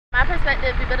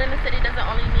perspective, rebuilding the city doesn't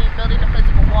only mean building the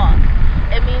physical walls.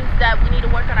 It means that we need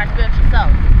to work on our spiritual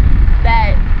selves.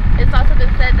 That it's also been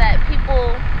said that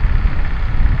people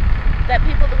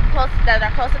that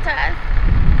are closer to us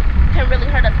can really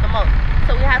hurt us the most.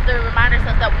 So we have to remind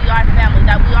ourselves that we are family,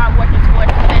 that we are working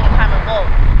towards the same common goal,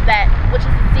 which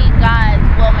is to see God's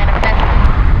will manifested.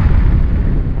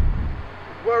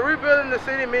 What rebuilding the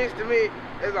city means to me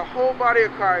is a whole body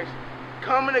of Christ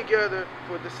coming together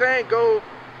for the same goal,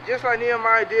 just like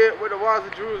Nehemiah did with the walls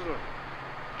of Jerusalem.